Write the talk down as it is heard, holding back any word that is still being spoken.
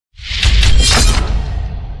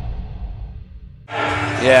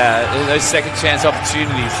Yeah, those second chance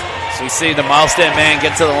opportunities. So we see the milestone man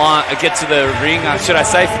get to the line, get to the ring, should I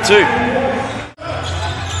say, for 2.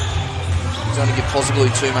 He's only give Pozoglu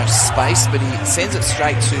too much space, but he sends it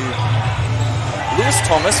straight to Lewis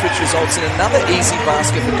Thomas, which results in another easy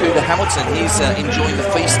basket for Cougar Hamilton. He's enjoying the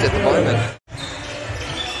feast at the moment.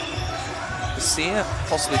 Garcia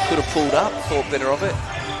possibly could have pulled up, thought better of it.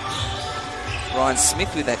 Ryan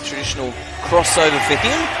Smith with that traditional crossover for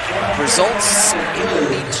him. Results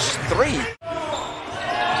in each 3.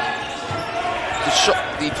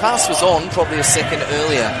 The pass was on probably a second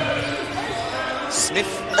earlier. Smith,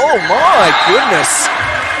 oh my goodness!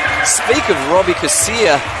 Speak of Robbie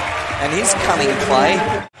Garcia and his cunning play.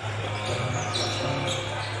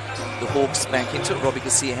 The Hawks back into it. Robbie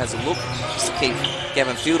Garcia has a look just to keep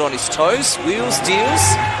Gavin Field on his toes. Wheels,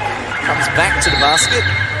 deals, comes back to the basket.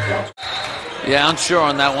 Yeah, unsure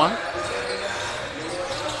on that one.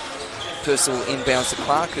 Purcell inbounds to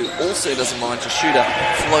Clark, who also doesn't mind to shoot a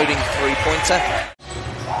floating 3-pointer.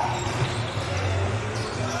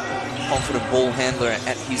 Confident ball handler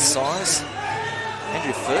at his size.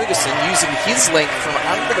 Andrew Ferguson using his length from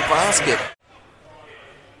under the basket.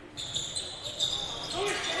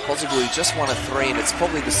 Pozoglu just won a 3, and it's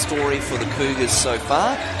probably the story for the Cougars so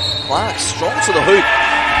far. Clark strong to the hoop.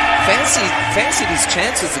 Fancied his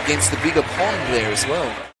chances against the bigger pond there as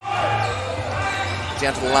well.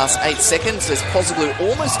 Down to the last 8 seconds as Pozoglu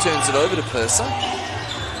almost turns it over to Purser.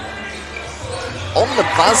 On the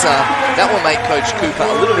buzzer, that will make Coach Cooper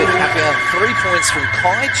a little bit happier. 3 points from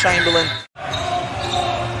Kai Chamberlain.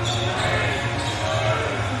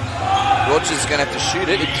 Rogers is going to have to shoot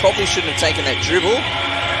it. He probably shouldn't have taken that dribble,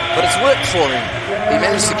 but it's worked for him. He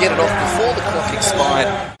managed to get it off before the clock expired.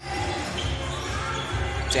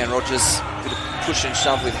 Dan Rogers, a bit of push and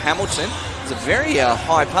shove with Hamilton. It's a very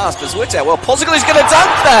high pass, but it's worked out well. Pozoglu's going to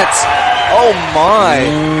dunk that! Oh my!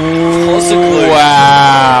 Pozoglu.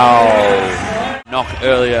 Wow! Knock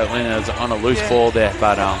earlier when it was on a loose ball there,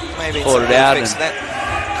 but pulled it out. That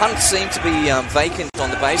hunt seemed to be vacant on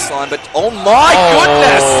the baseline, but oh my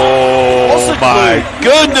goodness! Oh my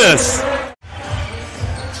goodness!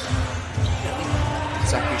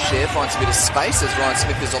 Zachary Sher finds a bit of space as Ryan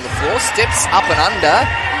Smith is on the floor, steps up and under.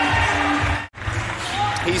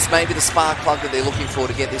 He's maybe the spark plug that they're looking for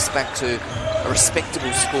to get this back to a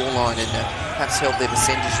respectable scoreline and perhaps help their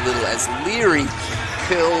percentage a little as Leary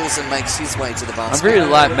curls and makes his way to the basket. I really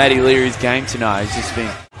like Matty Leary's game tonight. He's just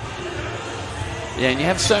been... Yeah, and you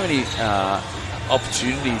have so many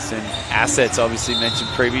opportunities and assets, obviously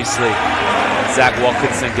mentioned previously. Zach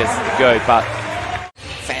Watkinson gets the go, but...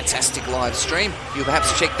 Fantastic live stream. You'll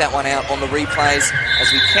perhaps check that one out on the replays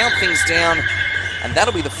as we count things down. And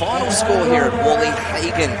that'll be the final score here at Wally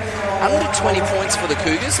Hagan. Under 20 points for the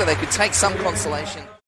Cougars, so they could take some consolation.